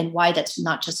good, and why that's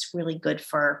not just really good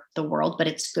for the world, but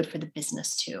it's good for the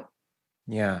business too.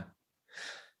 Yeah.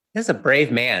 He's a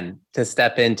brave man to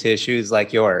step into shoes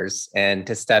like yours and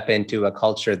to step into a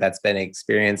culture that's been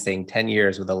experiencing 10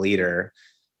 years with a leader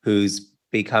who's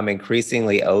become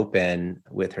increasingly open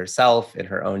with herself and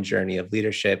her own journey of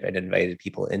leadership and invited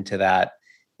people into that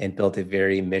and built a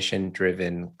very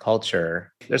mission-driven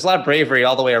culture. There's a lot of bravery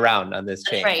all the way around on this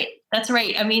chain. That's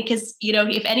right. I mean, because,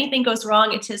 if anything goes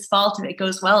wrong, it's his fault. If it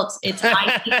goes well,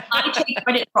 I take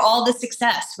credit for all the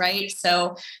success, right?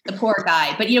 So the poor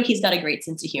guy, but, he's got a great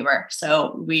sense of humor.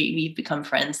 So we've become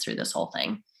friends through this whole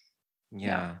thing.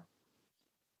 Yeah.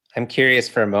 I'm curious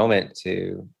for a moment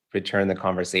to return the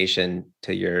conversation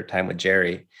to your time with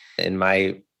Jerry. In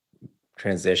my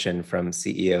transition from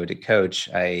CEO to coach,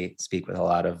 I speak with a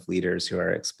lot of leaders who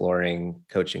are exploring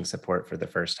coaching support for the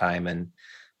first time and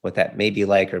what that may be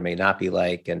like or may not be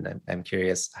like. And I'm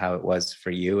curious how it was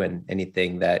for you and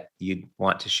anything that you'd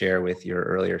want to share with your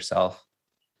earlier self.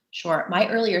 Sure. My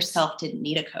earlier self didn't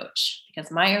need a coach because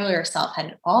my earlier self had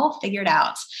it all figured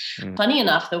out. Funny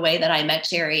enough, the way that I met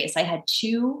Jerry is I had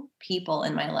two people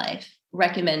in my life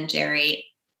recommend Jerry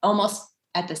almost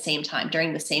at the same time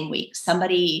during the same week.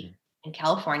 Somebody in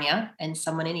California and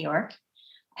someone in New York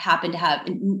happened to have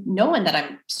no one that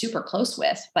I'm super close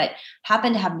with, but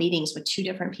happened to have meetings with two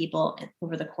different people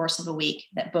over the course of a week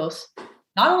that both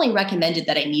not only recommended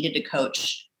that I needed a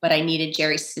coach, but I needed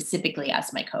Jerry specifically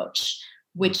as my coach,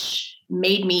 which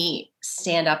made me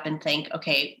stand up and think,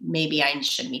 okay, maybe I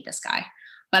should meet this guy.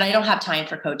 But I don't have time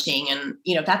for coaching. And,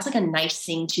 that's like a nice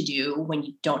thing to do when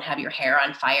you don't have your hair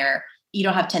on fire. You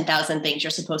don't have 10,000 things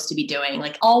you're supposed to be doing.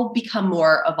 Like, I'll become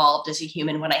more evolved as a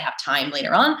human when I have time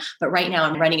later on. But right now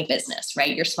I'm running a business,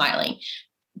 right? You're smiling.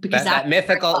 Because that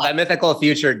mythical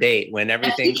future date when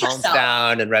everything calms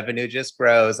down and revenue just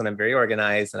grows and I'm very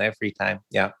organized and I have free time.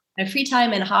 Yeah. I have free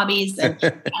time and hobbies. And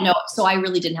so I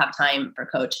really didn't have time for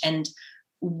coach. And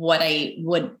what I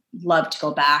would love to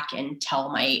go back and tell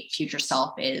my future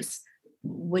self is,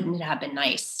 wouldn't it have been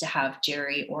nice to have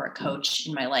Jerry or a coach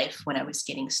in my life when I was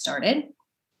getting started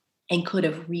and could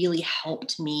have really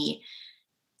helped me?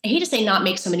 I hate to say not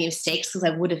make so many mistakes because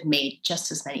I would have made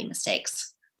just as many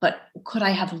mistakes, but could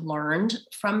I have learned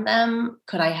from them?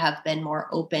 Could I have been more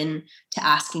open to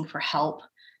asking for help?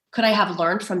 Could I have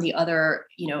learned from the other,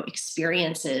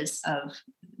 experiences of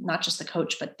not just the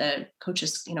coach, but the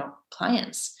coach's,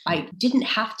 clients? I didn't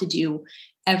have to do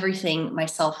everything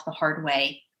myself the hard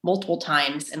way multiple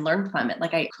times and learn from it.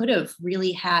 Like, I could have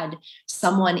really had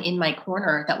someone in my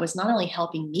corner that was not only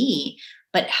helping me,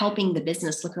 but helping the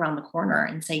business look around the corner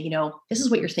and say, this is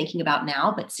what you're thinking about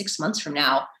now, but 6 months from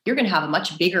now, you're going to have a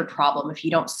much bigger problem if you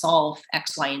don't solve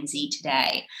X, Y, and Z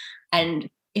today. And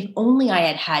if only I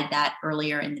had had that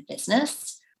earlier in the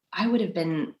business, I would have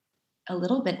been a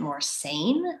little bit more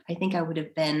sane. I think I would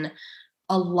have been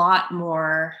a lot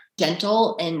more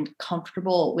gentle and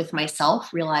comfortable with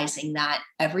myself, realizing that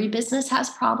every business has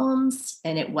problems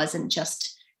and it wasn't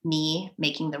just me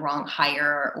making the wrong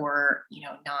hire or,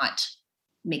 not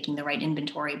making the right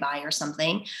inventory buy or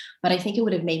something. But I think it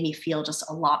would have made me feel just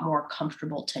a lot more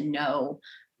comfortable to know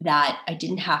that I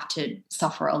didn't have to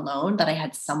suffer alone, that I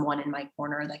had someone in my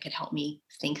corner that could help me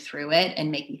think through it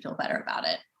and make me feel better about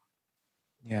it.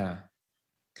 Yeah.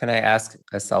 Can I ask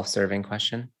a self-serving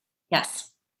question? Yes.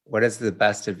 what is the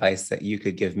best advice that you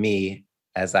could give me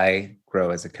as I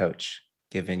grow as a coach,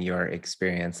 given your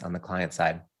experience on the client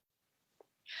side?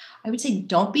 I would say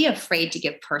don't be afraid to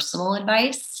give personal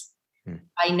advice.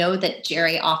 I know that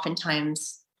Jerry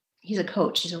oftentimes, he's a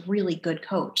coach, he's a really good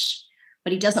coach,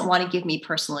 but he doesn't want to give me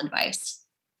personal advice.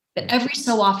 But every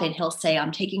so often he'll say,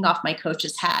 I'm taking off my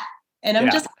coach's hat. And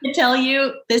I'm just going to tell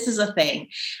you, this is a thing.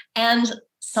 And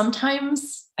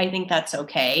sometimes I think that's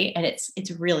okay. And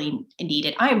it's really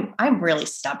needed. I'm really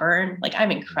stubborn. Like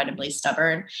I'm incredibly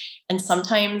stubborn. And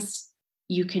sometimes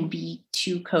you can be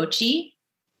too coachy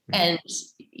and,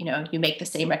 you make the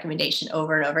same recommendation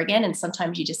over and over again. And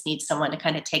sometimes you just need someone to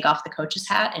kind of take off the coach's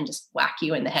hat and just whack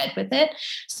you in the head with it.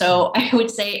 So I would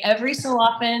say every so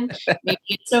often, maybe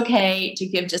it's okay to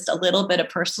give just a little bit of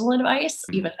personal advice,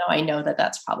 even though I know that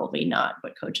that's probably not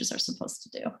what coaches are supposed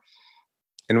to do.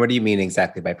 And what do you mean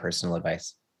exactly by personal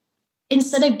advice?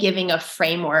 Instead of giving a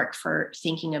framework for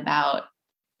thinking about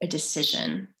a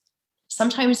decision,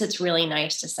 sometimes it's really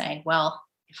nice to say, well,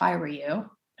 if I were you,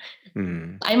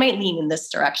 I might lean in this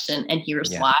direction, and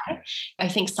here's why. I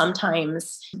think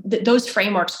sometimes those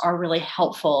frameworks are really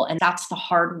helpful, and that's the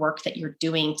hard work that you're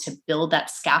doing to build that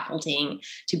scaffolding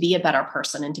to be a better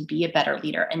person and to be a better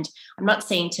leader. And I'm not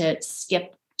saying to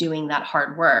skip doing that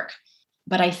hard work,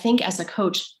 but I think as a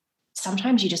coach,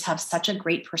 sometimes you just have such a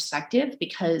great perspective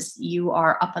because you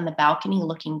are up on the balcony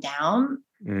looking down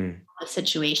the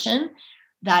situation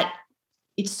that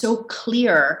it's so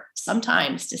clear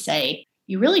sometimes to say,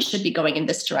 you really should be going in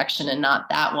this direction and not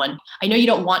that one. I know you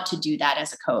don't want to do that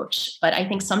as a coach, but I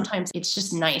think sometimes it's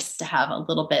just nice to have a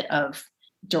little bit of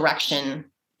direction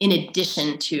in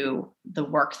addition to the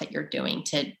work that you're doing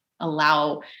to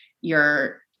allow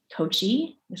your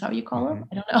coachee, is that what you call him?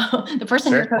 I don't know. The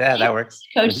person you're coaching. Yeah, that works.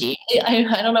 Coachee, I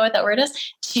don't know what that word is,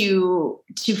 to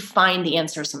find the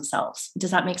answers themselves.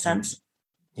 Does that make sense?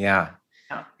 Yeah.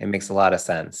 It makes a lot of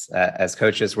sense. As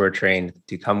coaches, we're trained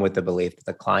to come with the belief that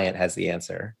the client has the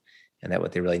answer and that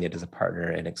what they really need is a partner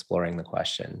in exploring the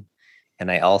question. And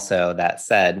I also, that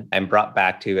said, I'm brought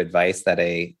back to advice that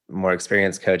a more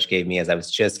experienced coach gave me as I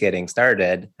was just getting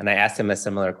started. And I asked him a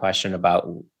similar question about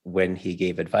when he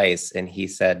gave advice. And he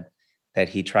said that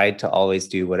he tried to always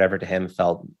do whatever to him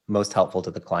felt most helpful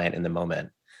to the client in the moment.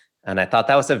 And I thought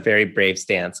that was a very brave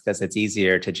stance because it's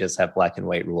easier to just have black and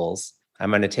white rules. I'm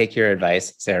going to take your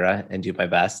advice, Sarah, and do my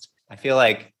best. I feel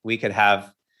like we could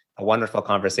have a wonderful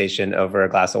conversation over a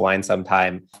glass of wine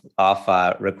sometime off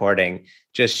recording,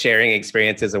 just sharing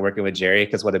experiences of working with Jerry,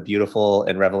 because what a beautiful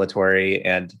and revelatory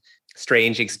and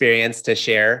strange experience to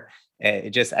share.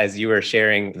 Just as you were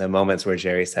sharing the moments where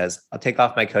Jerry says, I'll take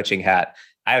off my coaching hat.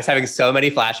 I was having so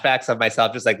many flashbacks of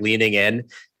myself just like leaning in,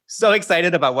 so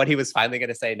excited about what he was finally going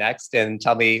to say next and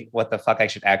tell me what the fuck I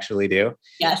should actually do.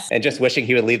 Yes. And just wishing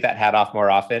he would leave that hat off more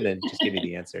often and just give me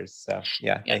the answers. So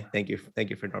thank you. Thank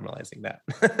you for normalizing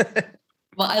that.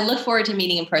 Well, I look forward to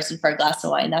meeting in person for a glass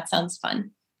of wine. That sounds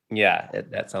fun. Yeah,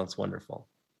 that sounds wonderful.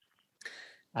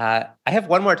 I have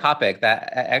one more topic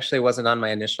that actually wasn't on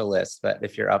my initial list, but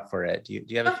if you're up for it, do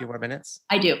you have a few more minutes?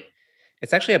 I do.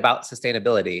 It's actually about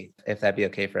sustainability, if that'd be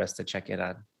okay for us to check in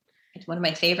on. It's one of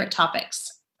my favorite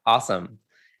topics. Awesome.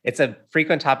 It's a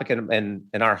frequent topic in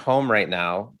our home right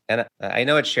now. And I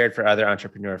know it's shared for other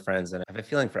entrepreneur friends, and I have a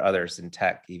feeling for others in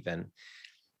tech even.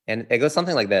 And it goes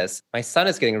something like this. My son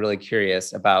is getting really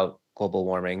curious about global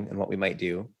warming and what we might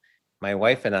do. My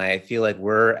wife and I feel like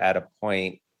we're at a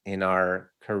point in our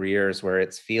careers where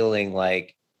it's feeling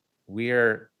like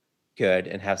we're good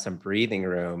and have some breathing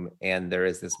room, and there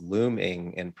is this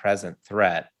looming and present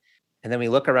threat. And then we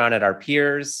look around at our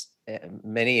peers,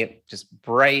 many just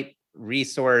bright,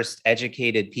 resourced,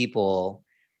 educated people,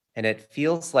 and it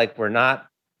feels like we're not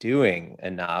doing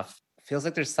enough. It feels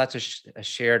like there's such a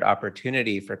shared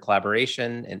opportunity for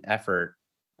collaboration and effort.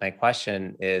 My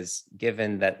question is,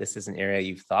 given that this is an area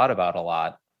you've thought about a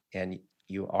lot and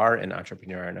you are an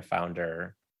entrepreneur and a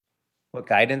founder, what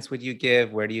guidance would you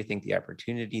give? Where do you think the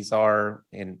opportunities are?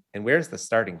 And where's the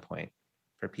starting point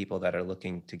for people that are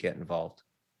looking to get involved?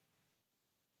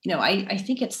 I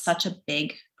think it's such a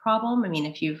big problem. I mean,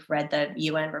 if you've read the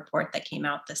UN report that came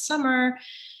out this summer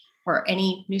or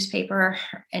any newspaper or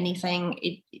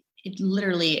anything, it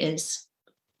literally is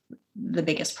the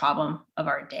biggest problem of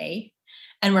our day,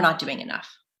 and we're not doing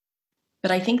enough. But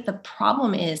I think the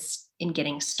problem is in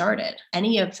getting started.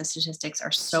 Any of the statistics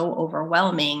are so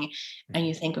overwhelming, and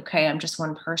you think, okay, I'm just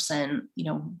one person,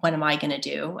 what am I going to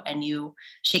do? And you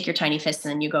shake your tiny fist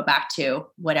and then you go back to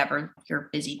whatever you're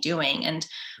busy doing.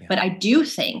 But I do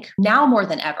think now more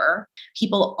than ever,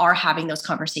 people are having those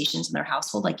conversations in their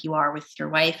household, like you are with your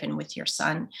wife and with your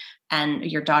son. and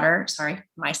your daughter, sorry,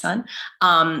 my son. We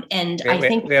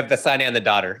have the son and the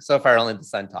daughter. So far, only the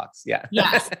son talks. Yeah.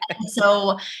 Yes.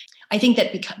 So I think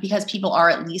that because people are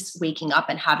at least waking up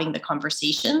and having the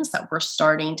conversations, that we're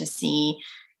starting to see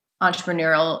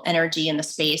entrepreneurial energy in the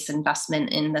space, investment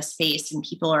in the space, and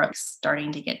people are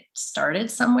starting to get started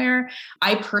somewhere.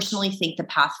 I personally think the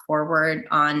path forward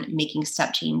on making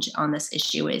step change on this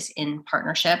issue is in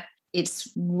partnership.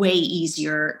 It's way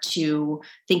easier to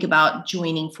think about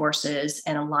joining forces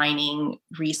and aligning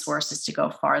resources to go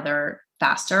farther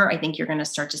faster. I think you're going to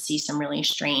start to see some really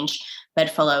strange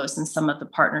bedfellows in some of the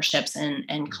partnerships and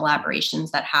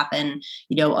collaborations that happen,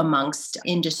 amongst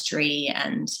industry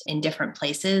and in different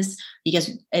places,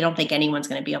 because I don't think anyone's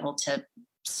going to be able to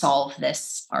solve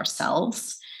this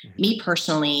ourselves. Mm-hmm. Me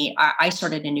personally, I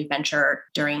started a new venture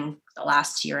during the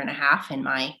last year and a half in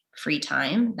my free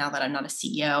time. Now that I'm not a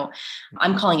CEO,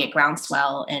 I'm calling it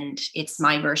Groundswell, and it's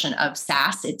my version of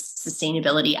SaaS. It's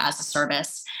sustainability as a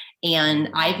service. And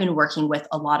I've been working with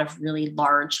a lot of really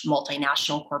large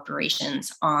multinational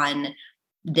corporations on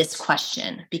this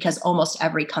question, because almost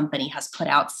every company has put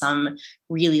out some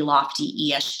really lofty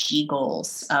ESG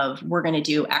goals of we're going to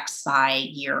do X by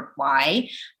year Y,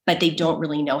 but they don't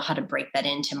really know how to break that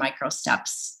into micro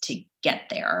steps to get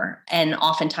there. And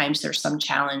oftentimes there's some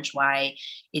challenge why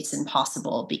it's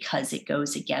impossible, because it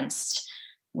goes against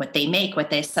what they make,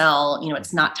 what they sell.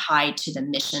 It's not tied to the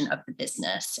mission of the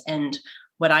business. And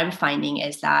what I'm finding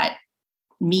is that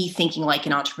me thinking like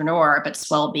an entrepreneur, but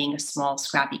Swell being a small,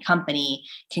 scrappy company,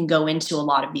 can go into a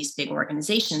lot of these big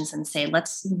organizations and say,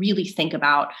 let's really think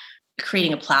about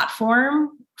creating a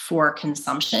platform for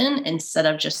consumption instead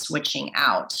of just switching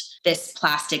out this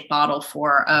plastic bottle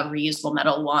for a reusable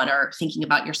metal one, or thinking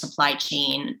about your supply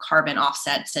chain, carbon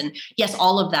offsets. And yes,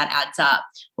 all of that adds up.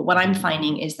 But what I'm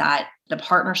finding is that the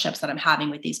partnerships that I'm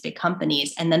having with these big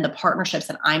companies, and then the partnerships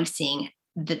that I'm seeing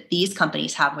that these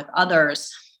companies have with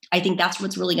others, I think that's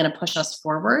what's really going to push us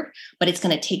forward. But it's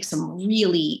going to take some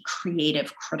really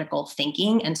creative, critical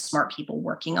thinking and smart people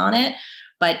working on it.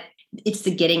 But it's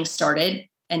the getting started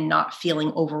and not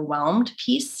feeling overwhelmed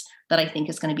piece that I think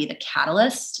is going to be the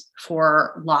catalyst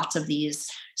for lots of these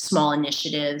small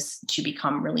initiatives to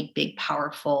become really big,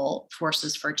 powerful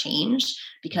forces for change,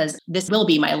 because this will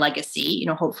be my legacy.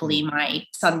 Hopefully my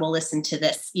son will listen to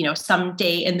this,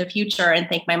 someday in the future and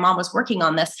think my mom was working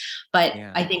on this. But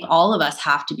yeah. I think all of us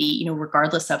have to be,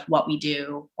 regardless of what we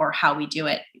do or how we do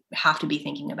it, have to be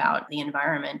thinking about the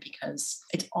environment, because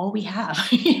it's all we have.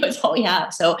 It's all we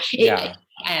have. So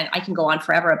and I can go on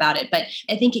forever about it, but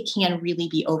I think it can really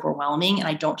be overwhelming. And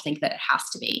I don't think that it has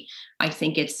to be. I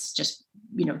think it's just,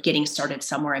 getting started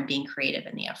somewhere and being creative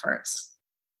in the efforts.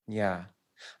 Yeah.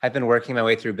 I've been working my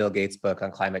way through Bill Gates' book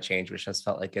on climate change, which has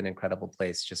felt like an incredible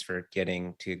place just for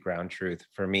getting to ground truth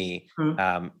for me.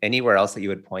 Mm-hmm. Anywhere else that you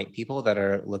would point people that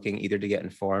are looking either to get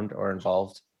informed or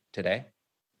involved today?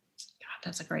 God,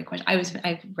 that's a great question.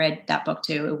 I've read that book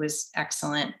too. It was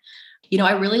excellent.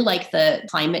 I really like the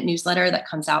climate newsletter that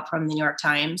comes out from the New York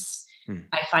Times.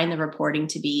 I find the reporting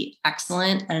to be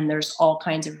excellent, and there's all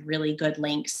kinds of really good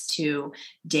links to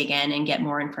dig in and get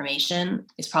more information.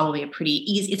 It's probably a pretty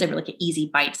easy, it's a really easy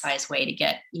bite-sized way to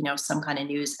get, some kind of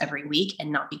news every week and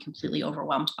not be completely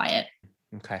overwhelmed by it.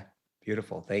 Okay.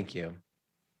 Beautiful. Thank you.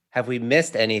 Have we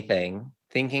missed anything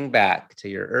thinking back to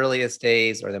your earliest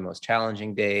days or the most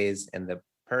challenging days, and the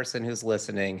person who's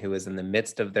listening who is in the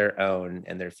midst of their own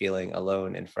and they're feeling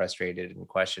alone and frustrated and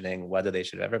questioning whether they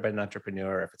should have ever been an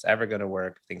entrepreneur, if it's ever going to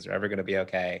work, if things are ever going to be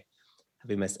okay? Have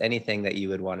we missed anything that you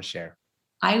would want to share?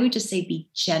 I would just say be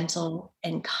gentle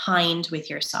and kind with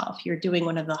yourself. You're doing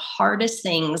one of the hardest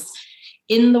things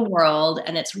in the world,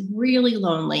 and it's really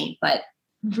lonely, but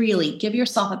really give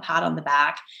yourself a pat on the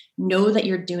back. Know that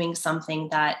you're doing something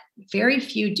that very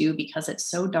few do, because it's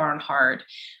so darn hard.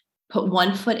 Put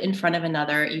one foot in front of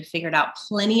another. You've figured out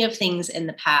plenty of things in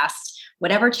the past.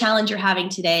 Whatever challenge you're having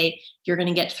today, you're going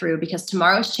to get through, because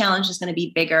tomorrow's challenge is going to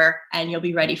be bigger and you'll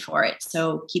be ready for it.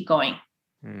 So keep going.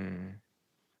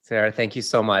 Sarah, thank you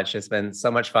so much. It's been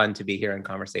so much fun to be here in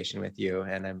conversation with you,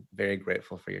 and I'm very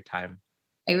grateful for your time.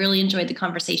 I really enjoyed the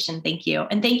conversation. Thank you.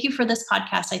 And thank you for this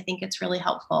podcast. I think it's really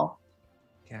helpful.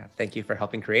 Yeah, thank you for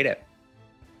helping create it.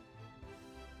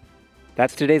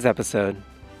 That's today's episode.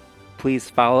 Please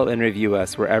follow and review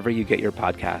us wherever you get your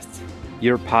podcasts.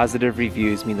 Your positive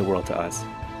reviews mean the world to us.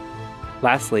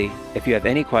 Lastly, if you have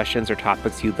any questions or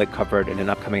topics you'd like covered in an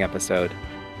upcoming episode,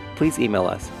 please email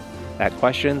us at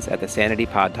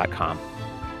questions@thesanitypod.com.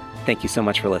 Thank you so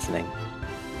much for listening.